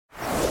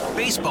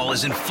Baseball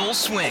is in full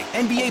swing.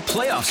 NBA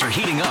playoffs are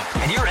heating up,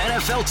 and your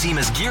NFL team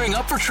is gearing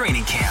up for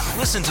training camp.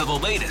 Listen to the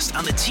latest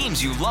on the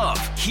teams you love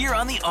here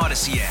on the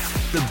Odyssey app.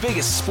 The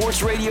biggest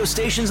sports radio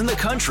stations in the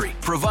country,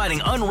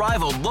 providing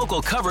unrivaled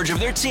local coverage of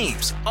their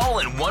teams, all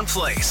in one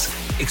place.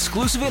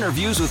 Exclusive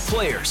interviews with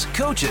players,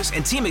 coaches,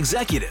 and team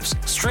executives,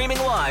 streaming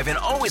live and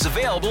always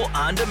available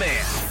on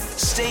demand.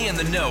 Stay in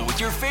the know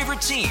with your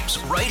favorite teams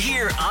right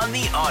here on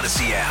the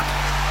Odyssey app.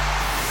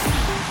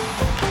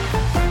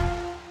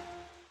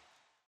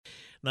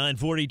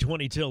 9:40,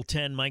 20 till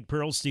 10. Mike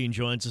Pearlstein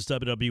joins us,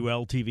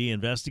 WWL-TV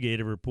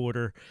investigative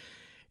reporter.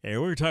 And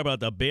we're talking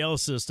about the bail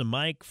system.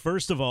 Mike,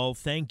 first of all,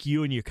 thank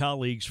you and your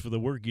colleagues for the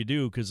work you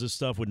do, because this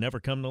stuff would never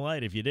come to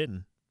light if you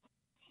didn't.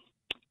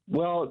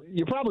 Well,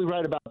 you're probably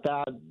right about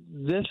that.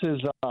 This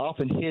is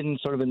often hidden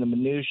sort of in the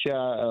minutia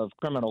of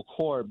criminal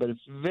court, but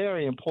it's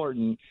very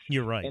important.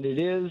 You're right. And it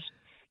is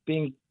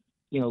being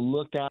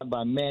looked at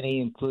by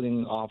many,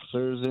 including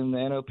officers in the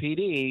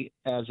NOPD,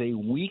 as a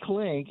weak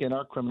link in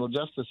our criminal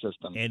justice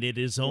system. And it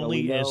is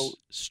only as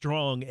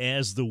strong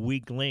as the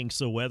weak link,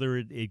 so whether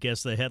it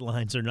gets the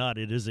headlines or not,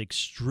 it is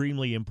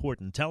extremely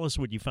important. Tell us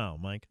what you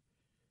found, Mike.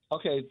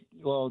 Okay,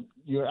 well,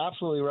 you're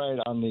absolutely right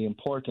on the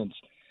importance.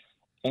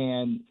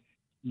 And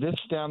this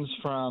stems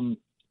from,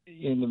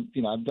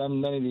 I've done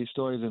many of these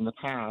stories in the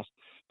past,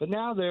 but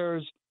now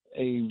there's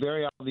a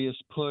very obvious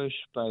push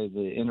by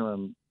the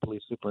interim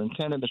police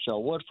superintendent,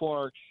 Michelle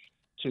Woodfork,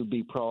 to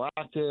be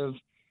proactive,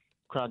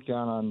 crack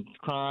down on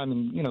crime,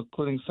 and,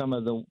 including some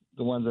of the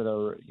ones that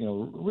are,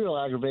 real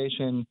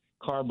aggravation,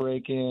 car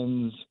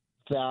break-ins,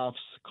 thefts,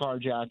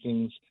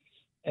 carjackings,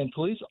 and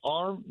police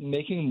are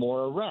making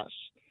more arrests.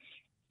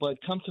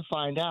 But come to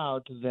find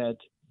out that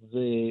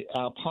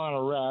upon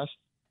arrest,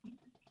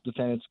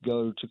 defendants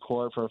go to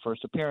court for a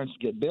first appearance to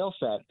get bail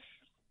set,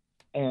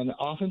 and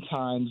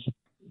oftentimes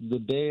the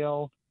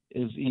bail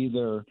is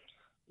either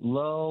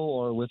low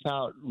or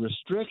without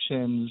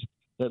restrictions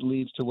that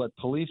leads to what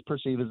police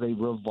perceive as a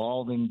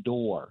revolving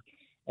door.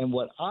 And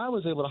what I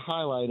was able to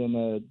highlight in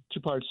a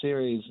two-part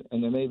series,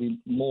 and there may be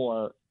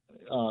more,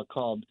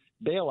 called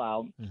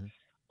Bailout,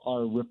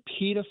 are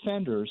repeat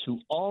offenders who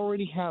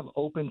already have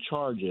open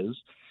charges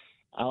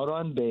out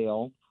on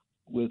bail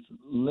with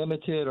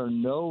limited or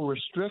no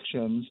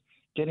restrictions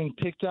getting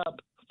picked up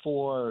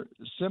for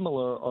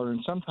similar or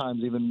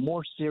sometimes even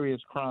more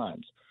serious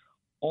crimes,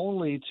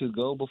 only to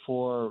go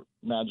before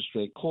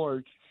magistrate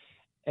court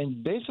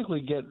and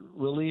basically get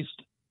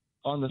released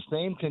on the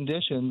same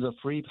conditions, a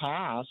free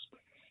pass.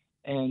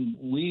 And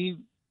we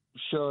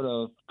showed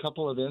a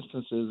couple of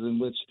instances in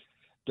which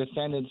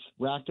defendants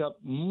racked up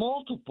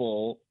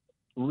multiple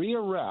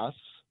rearrests,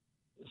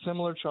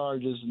 similar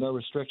charges, no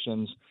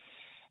restrictions.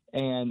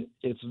 And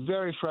it's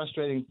very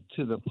frustrating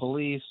to the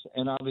police,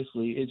 and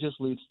obviously it just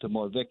leads to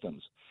more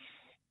victims.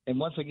 And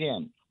once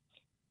again,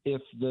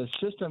 if the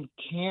system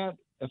can't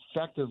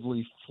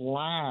effectively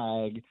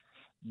flag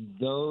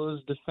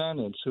those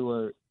defendants who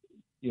are,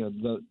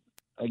 the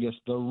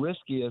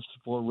riskiest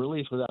for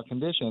release without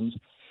conditions,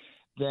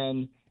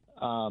 then,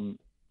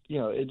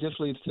 it just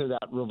leads to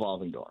that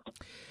revolving door.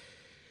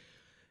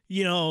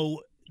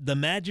 The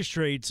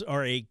magistrates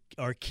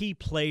are key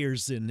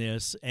players in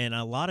this, and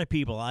a lot of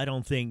people, I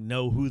don't think,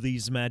 know who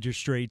these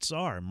magistrates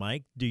are.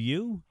 Mike, do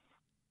you?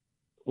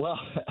 Well,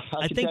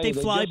 I think they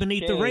fly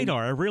beneath the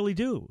radar. I really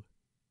do.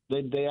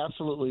 They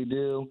absolutely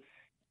do.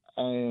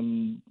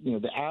 And,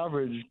 the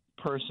average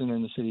person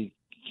in the city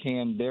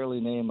can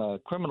barely name a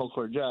criminal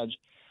court judge,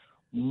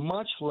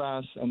 much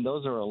less, and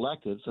those are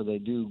elected, so they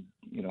do,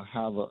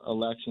 have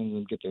elections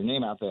and get their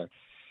name out there.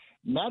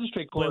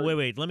 Magistrate court.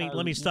 Wait.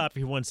 Let me stop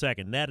you 1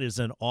 second. That is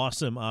an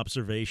awesome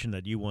observation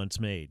that you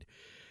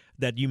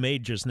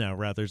made just now,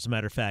 rather. As a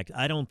matter of fact,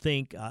 I don't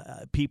think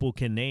people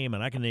can name,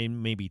 and I can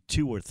name maybe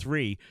 2 or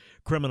 3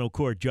 criminal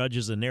court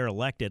judges, and they're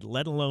elected,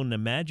 let alone the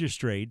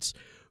magistrates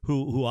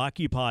who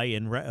occupy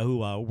and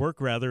who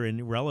work rather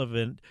in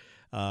relevant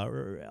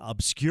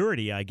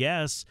obscurity, I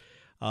guess,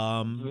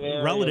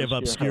 relative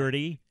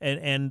obscurity,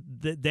 and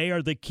they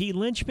are the key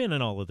linchpin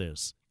in all of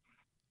this.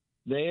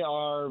 They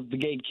are the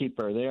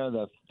gatekeeper. They are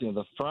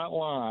the front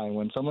line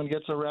when someone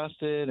gets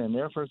arrested, and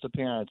their first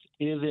appearance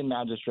is in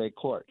magistrate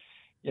court.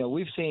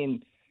 We've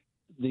seen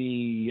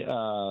the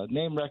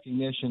name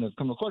recognition of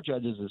criminal court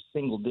judges as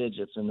single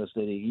digits in the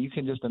city. You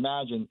can just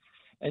imagine,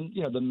 and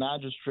the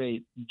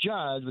magistrate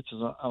judge, which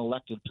is an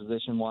elected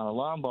position, Juana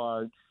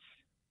Lombard,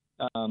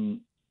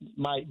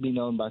 might be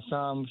known by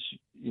some.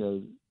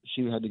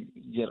 She had to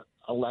get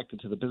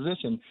elected to the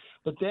position,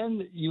 but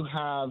then you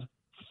have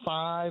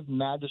 5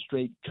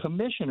 magistrate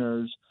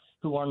commissioners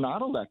who are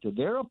not elected.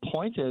 They're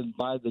appointed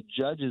by the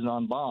judges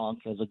en banc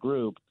as a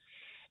group,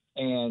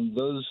 and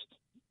those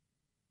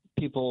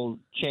people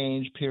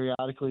change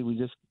periodically. We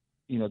just,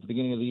 at the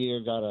beginning of the year,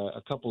 got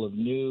a couple of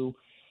new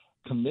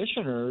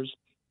commissioners.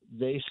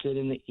 They sit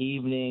in the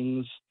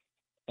evenings,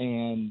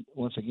 and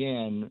once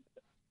again,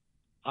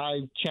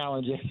 I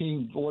challenge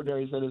any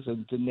ordinary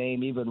citizen to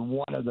name even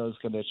one of those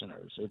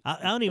commissioners. I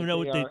don't even know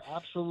what they are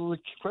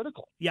absolutely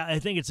critical. Yeah, I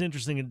think it's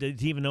interesting to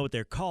even know what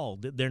they're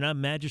called. They're not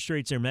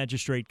magistrates; they're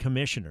magistrate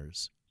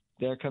commissioners.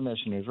 They're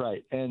commissioners,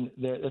 right? And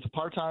it's a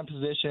part-time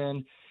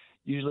position.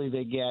 Usually,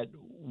 they get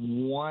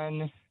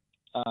one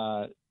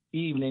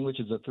evening, which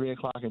is the 3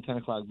 o'clock and 10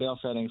 o'clock bail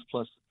settings,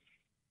 plus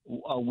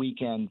a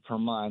weekend per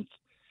month,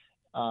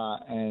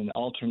 and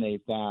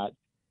alternate that.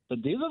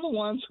 But these are the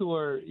ones who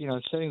are,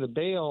 setting the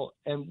bail.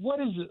 And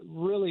what is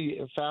really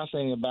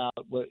fascinating about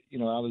what, I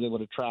was able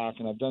to track,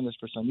 and I've done this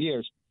for some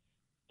years,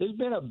 there's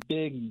been a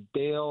big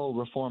bail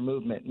reform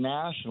movement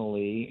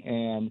nationally,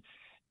 and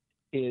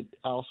it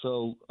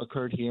also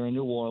occurred here in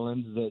New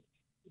Orleans that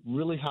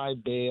really high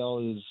bail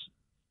is,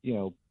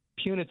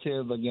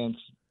 punitive against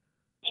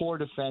poor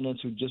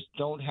defendants who just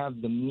don't have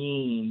the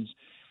means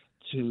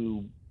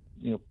to,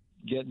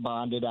 get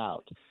bonded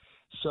out.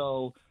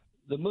 So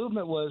the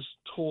movement was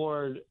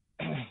toward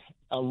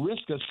a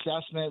risk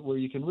assessment where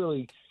you can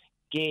really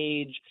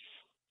gauge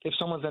if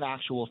someone's an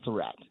actual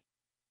threat,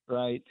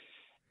 right?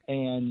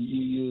 And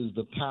you use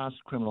the past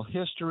criminal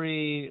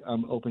history,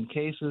 open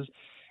cases,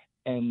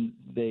 and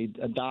they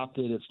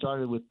adopted, it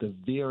started with the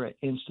Vera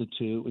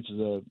Institute, which is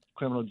a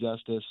criminal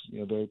justice,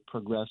 very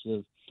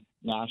progressive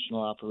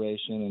national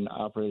operation and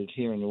operated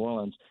here in New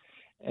Orleans.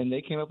 And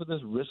they came up with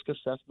this risk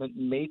assessment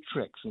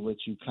matrix in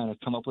which you kind of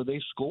come up with a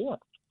score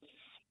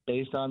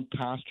based on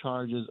past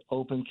charges,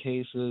 open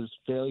cases,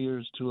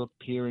 failures to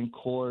appear in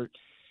court.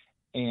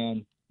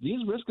 And these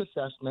risk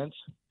assessments,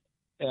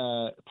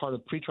 part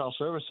of pretrial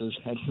services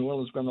at New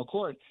Orleans Criminal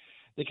Court,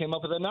 they came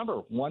up with a number,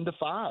 1 to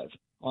 5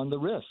 on the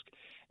risk.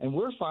 And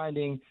we're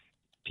finding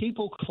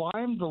people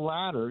climb the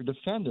ladder,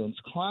 defendants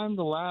climb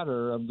the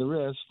ladder of the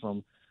risk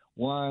from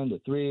 1 to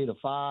 3 to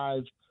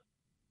 5,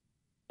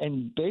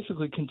 and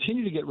basically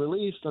continue to get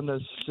released on the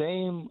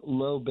same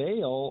low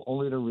bail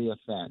only to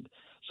reoffend.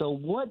 So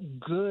what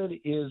good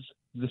is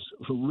this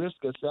risk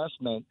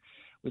assessment,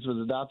 which was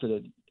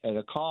adopted at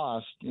a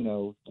cost,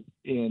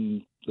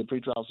 in the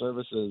pretrial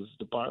services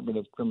department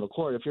of criminal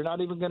court, if you're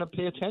not even going to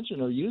pay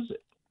attention or use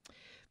it?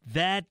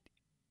 That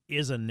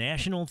is a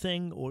national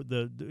thing, or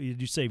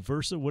did you say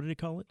Versa? What did they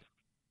call it?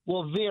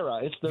 Well,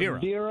 Vera. It's the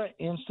Vera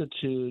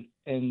Institute,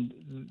 and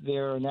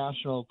they're a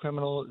national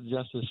criminal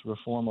justice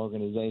reform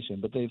organization,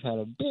 but they've had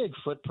a big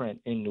footprint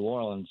in New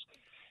Orleans.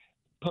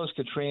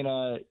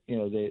 Post-Katrina,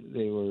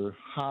 they were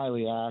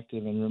highly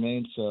active and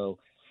remain so,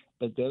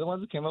 but they're the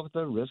ones that came up with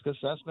the risk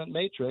assessment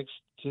matrix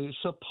to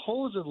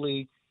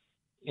supposedly,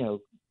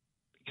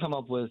 come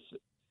up with,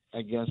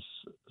 I guess,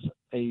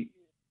 a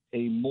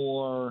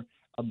more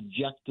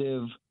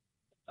objective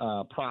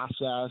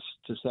process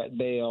to set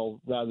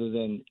bail rather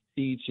than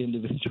each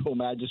individual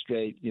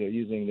magistrate,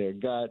 using their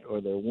gut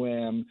or their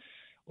whim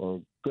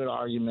or good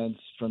arguments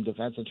from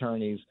defense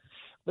attorneys.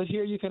 But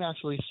here you can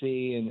actually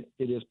see, and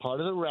it is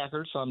part of the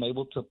record, so I'm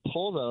able to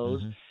pull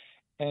those.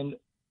 Mm-hmm. And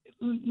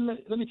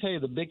let me tell you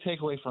the big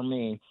takeaway for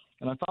me,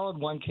 and I followed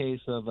one case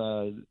of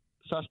a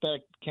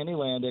suspect, Kenny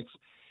Landix.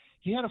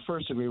 He had a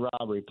first-degree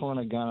robbery, pulling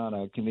a gun on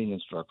a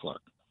convenience store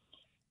clerk.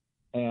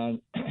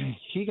 And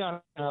he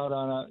got out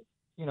on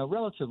a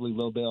relatively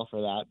low bail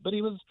for that. But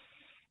he was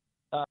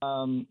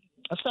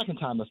a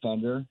second-time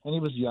offender, and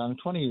he was young,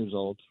 20 years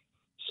old.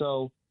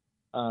 So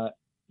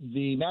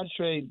the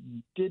magistrate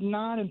did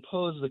not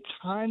impose the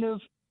kind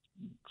of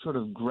sort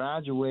of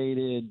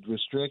graduated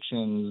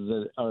restrictions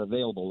that are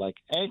available, like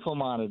ankle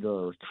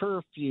monitor,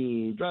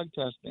 curfew, drug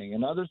testing,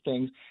 and other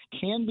things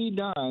can be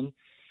done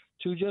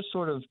to just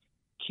sort of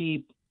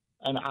keep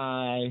an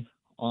eye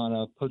on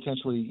a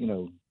potentially,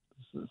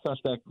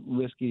 suspect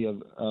risky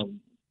of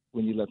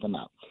when you let them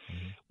out.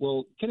 Mm-hmm.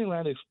 Well, Kenny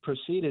Landix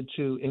proceeded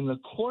to, in the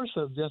course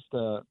of just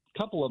a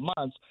couple of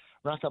months,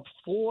 rack up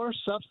 4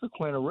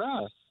 subsequent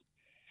arrests,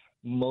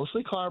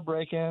 mostly car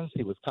break-ins.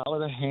 He was caught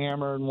with a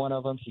hammer in one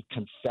of them. He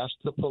confessed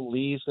to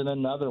police in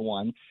another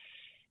one.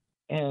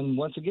 And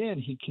once again,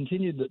 he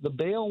continued the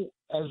bail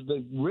as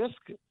the risk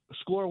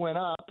score went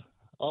up,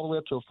 all the way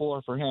up to a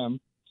 4 for him.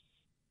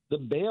 The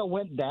bail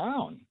went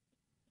down.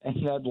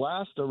 And that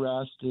last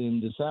arrest in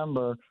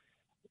December,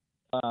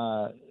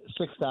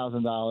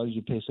 $6,000.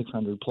 You pay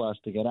 $600 plus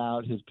to get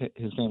out. His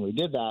family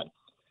did that,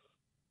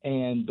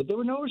 but there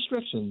were no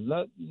restrictions.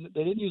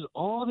 They didn't use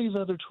all these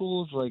other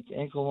tools like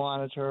ankle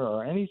monitor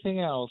or anything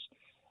else.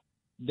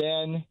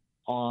 Then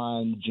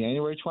on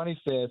January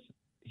 25th,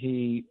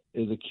 he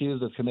is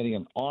accused of committing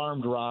an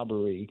armed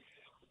robbery,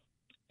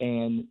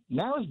 and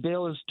now his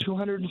bail is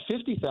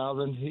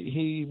 $250,000.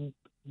 He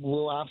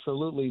will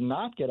absolutely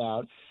not get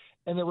out.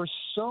 And there were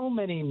so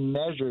many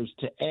measures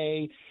to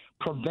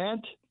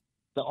prevent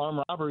the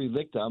armed robbery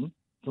victim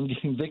from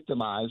getting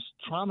victimized,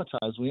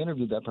 traumatized. We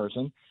interviewed that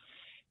person.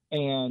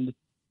 And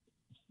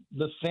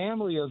the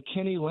family of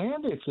Kenny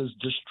Landix is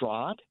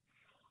distraught.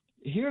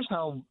 Here's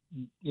how,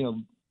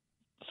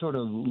 sort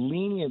of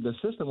lenient the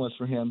system was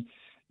for him.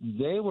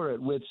 They were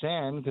at wit's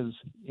end because,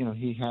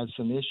 he had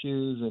some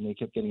issues and he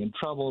kept getting in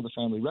trouble. The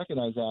family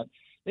recognized that.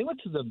 They went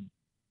to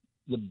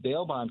the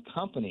bail bond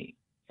company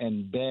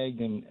and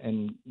begged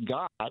and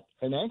got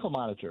an ankle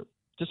monitor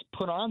just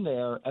put on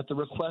there at the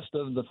request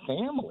of the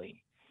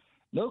family.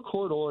 No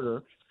court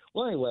order.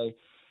 Well, anyway,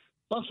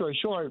 long story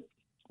short,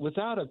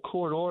 without a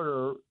court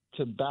order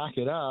to back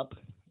it up,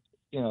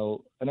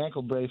 an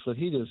ankle bracelet,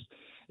 he just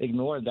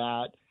ignored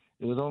that.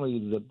 It was only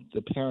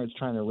the parents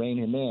trying to rein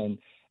him in.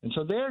 And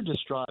so they're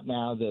distraught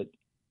now that,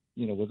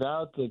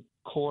 without the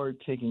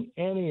court taking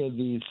any of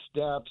these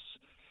steps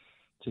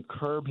to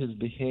curb his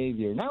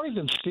behavior, now he's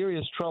in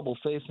serious trouble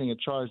facing a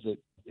charge that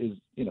is,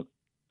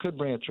 could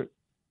bring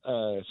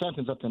a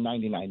sentence up to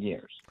 99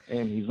 years.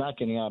 And he's not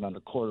getting out on a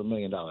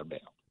 $250,000 bail.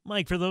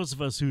 Mike, for those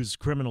of us whose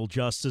criminal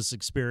justice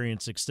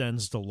experience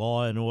extends to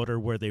Law and Order,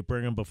 where they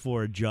bring them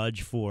before a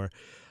judge for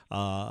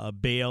a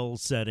bail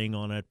setting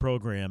on that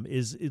program,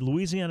 is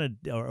Louisiana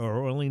or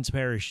Orleans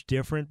Parish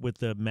different with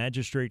the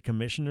magistrate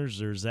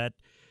commissioners, or is that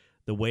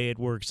the way it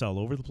works all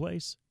over the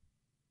place?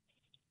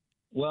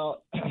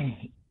 Well,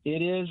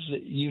 it is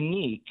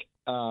unique,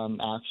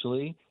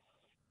 actually.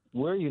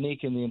 We're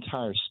unique in the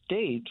entire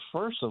state,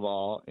 first of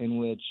all, in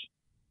which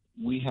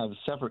we have a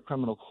separate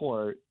criminal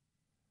court.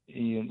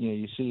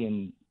 You see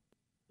in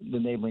the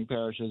neighboring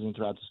parishes and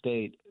throughout the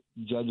state,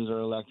 judges are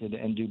elected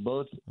and do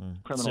both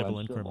criminal civil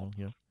and civil. criminal.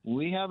 Yeah.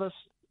 We have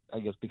I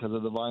guess because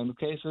of the volume of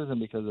cases and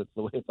because it's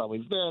the way it's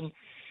always been,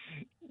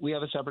 we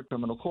have a separate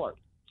criminal court.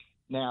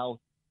 Now,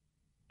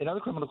 in other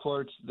criminal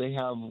courts, they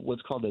have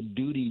what's called a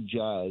duty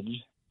judge,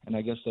 and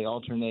I guess they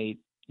alternate,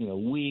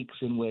 weeks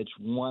in which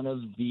one of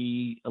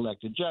the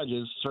elected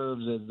judges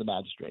serves as the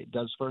magistrate,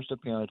 does first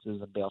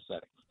appearances at bail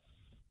settings.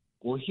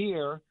 Well,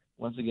 here,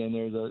 once again,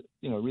 there's a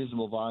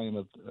reasonable volume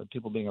of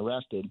people being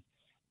arrested.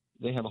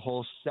 They have a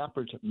whole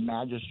separate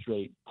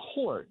magistrate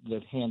court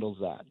that handles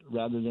that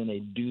rather than a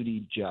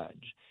duty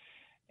judge.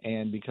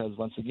 And because,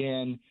 once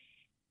again,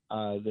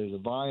 there's a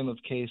volume of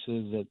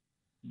cases that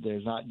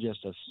there's not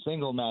just a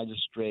single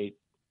magistrate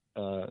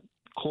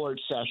court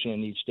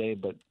session each day,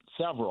 but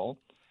several.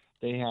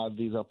 They have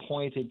these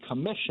appointed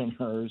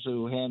commissioners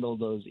who handle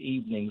those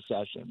evening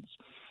sessions.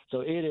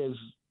 So it is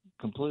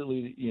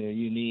completely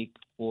unique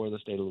for the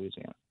state of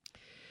Louisiana.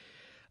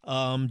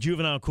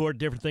 Juvenile court,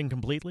 different thing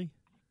completely?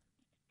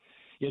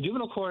 Yeah,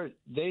 juvenile court,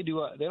 they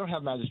don't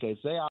have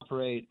magistrates. They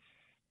operate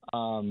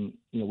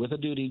with a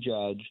duty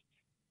judge.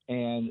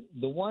 And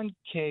the one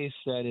case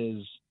that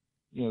is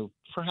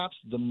perhaps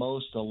the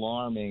most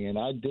alarming, and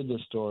I did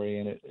this story,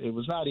 and it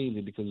was not easy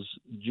because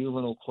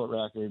juvenile court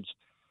records,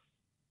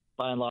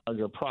 by and large,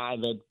 are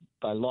private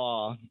by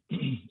law,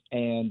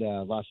 and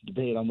lots of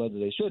debate on whether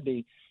they should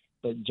be.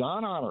 But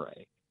John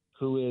Honore,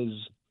 who is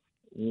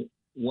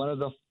one of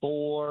the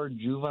 4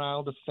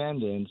 juvenile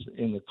defendants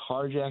in the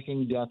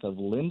carjacking death of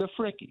Linda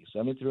Fricky,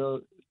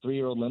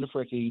 73-year-old Linda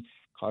Fricky,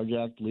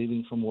 carjacked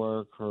leaving from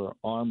work, her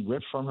arm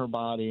ripped from her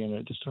body,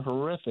 and just a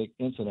horrific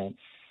incident.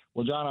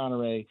 Well, John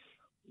Honore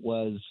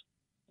was,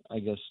 I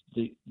guess,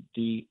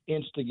 the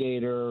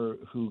instigator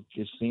who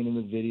is seen in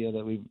the video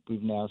that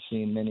we've now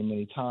seen many,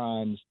 many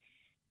times,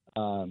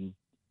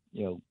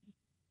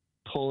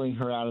 pulling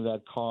her out of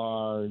that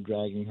car,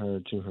 dragging her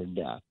to her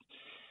death.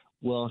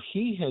 Well,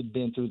 he had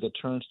been through the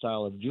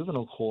turnstile of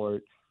juvenile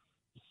court,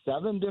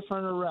 7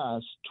 different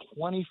arrests,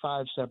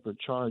 25 separate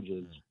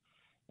charges,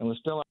 and was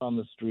still out on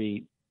the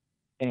street.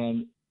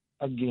 And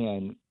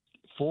again,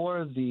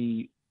 for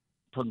the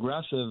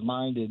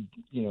progressive-minded,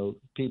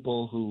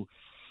 people who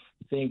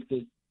think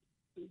that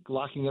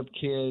locking up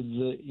kids,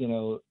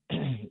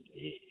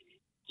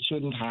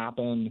 shouldn't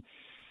happen,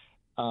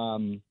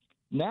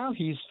 now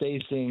he's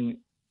facing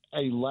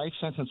a life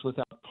sentence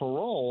without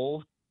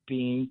parole,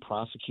 being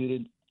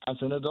prosecuted as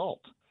an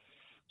adult.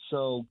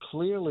 So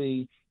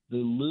clearly the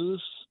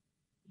loose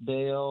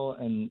bail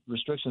and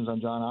restrictions on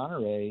John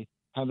Honore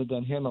haven't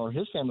done him or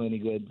his family any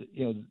good.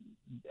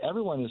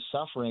 Everyone is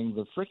suffering.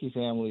 The Fricky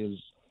family is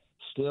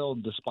still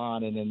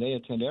despondent, and they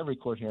attend every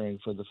court hearing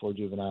for the 4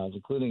 juveniles,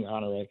 including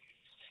Honore.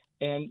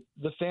 And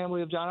the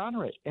family of John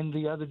Honore and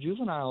the other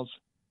juveniles,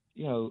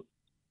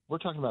 we're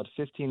talking about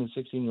 15 and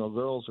 16-year-old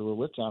girls who were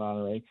with John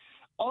Honore,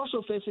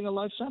 also facing a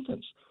life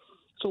sentence.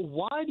 So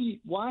why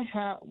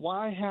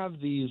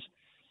have these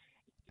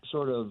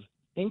sort of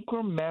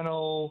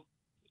incremental,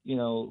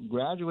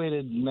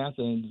 graduated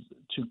methods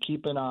to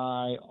keep an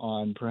eye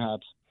on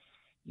perhaps,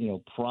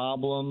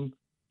 problem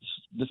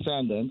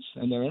defendants,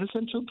 and they're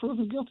innocent until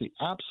proven guilty?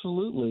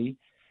 Absolutely.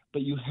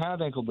 But you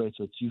have ankle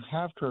bracelets, you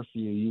have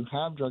curfew, you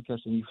have drug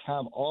testing, you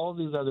have all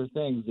these other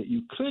things that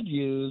you could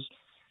use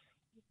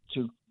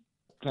to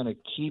kind of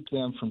keep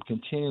them from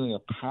continuing a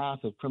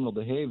path of criminal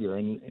behavior.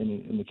 And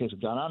in the case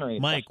of John Honore,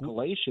 Mike,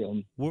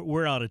 escalation.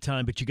 We're out of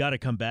time, but you got to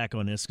come back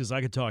on this because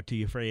I could talk to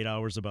you for 8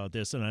 hours about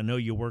this, and I know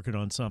you're working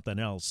on something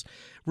else.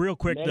 Real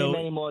quick, though.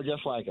 Many more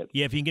just like it.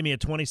 Yeah, if you can give me a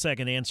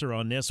 20-second answer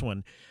on this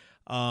one.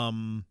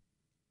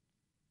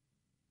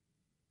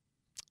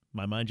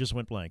 My mind just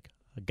went blank.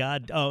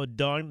 Darn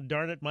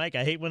it, Mike.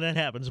 I hate when that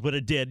happens, but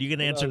it did. You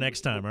can answer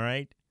next time, all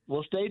right?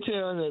 Well, stay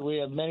tuned. We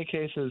have many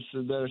cases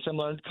that are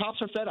similar.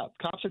 Cops are fed up.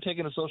 Cops are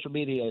taking to social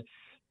media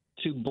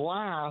to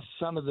blast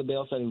some of the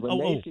bail settings when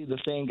they see the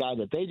same guy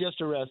that they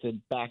just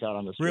arrested back out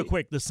on the street. Real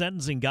quick, the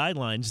sentencing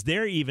guidelines,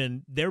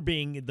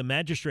 the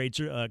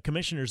magistrates,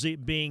 commissioners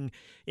being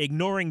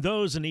ignoring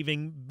those and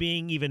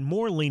being even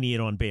more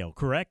lenient on bail,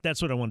 correct?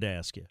 That's what I wanted to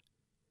ask you.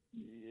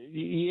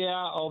 Yeah,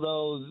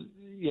 although,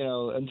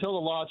 until the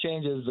law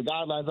changes, the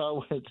guidelines are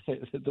what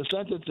the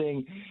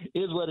sentencing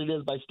is what it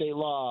is by state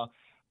law.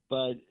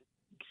 But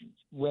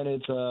when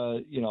it's,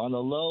 on the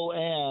low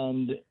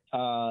end,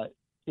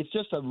 it's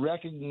just a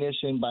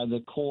recognition by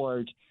the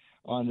court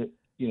on,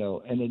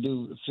 and they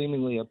do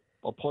seemingly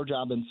a poor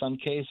job in some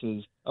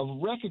cases of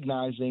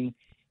recognizing,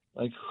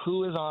 like,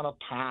 who is on a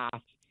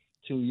path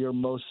to your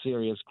most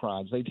serious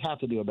crimes. They'd have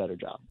to do a better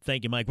job.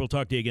 Thank you, Mike. We'll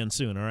talk to you again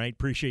soon, all right?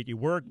 Appreciate your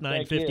work.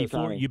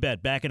 9:54. You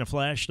bet. Back in a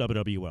flash,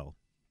 WWL.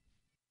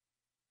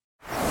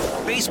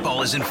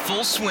 Baseball is in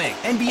full swing.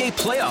 NBA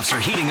playoffs are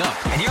heating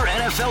up, and your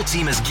NFL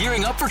team is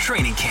gearing up for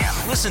training camp.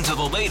 Listen to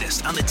the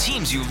latest on the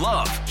teams you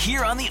love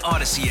here on the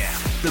Odyssey app.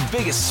 The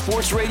biggest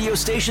sports radio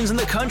stations in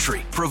the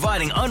country,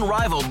 providing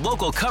unrivaled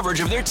local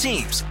coverage of their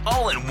teams,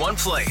 all in one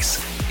place.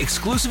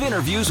 Exclusive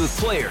interviews with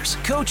players,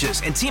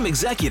 coaches, and team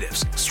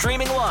executives,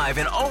 streaming live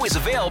and always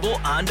available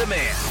on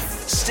demand.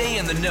 Stay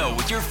in the know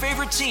with your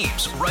favorite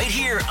teams right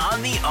here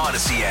on the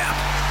Odyssey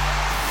app.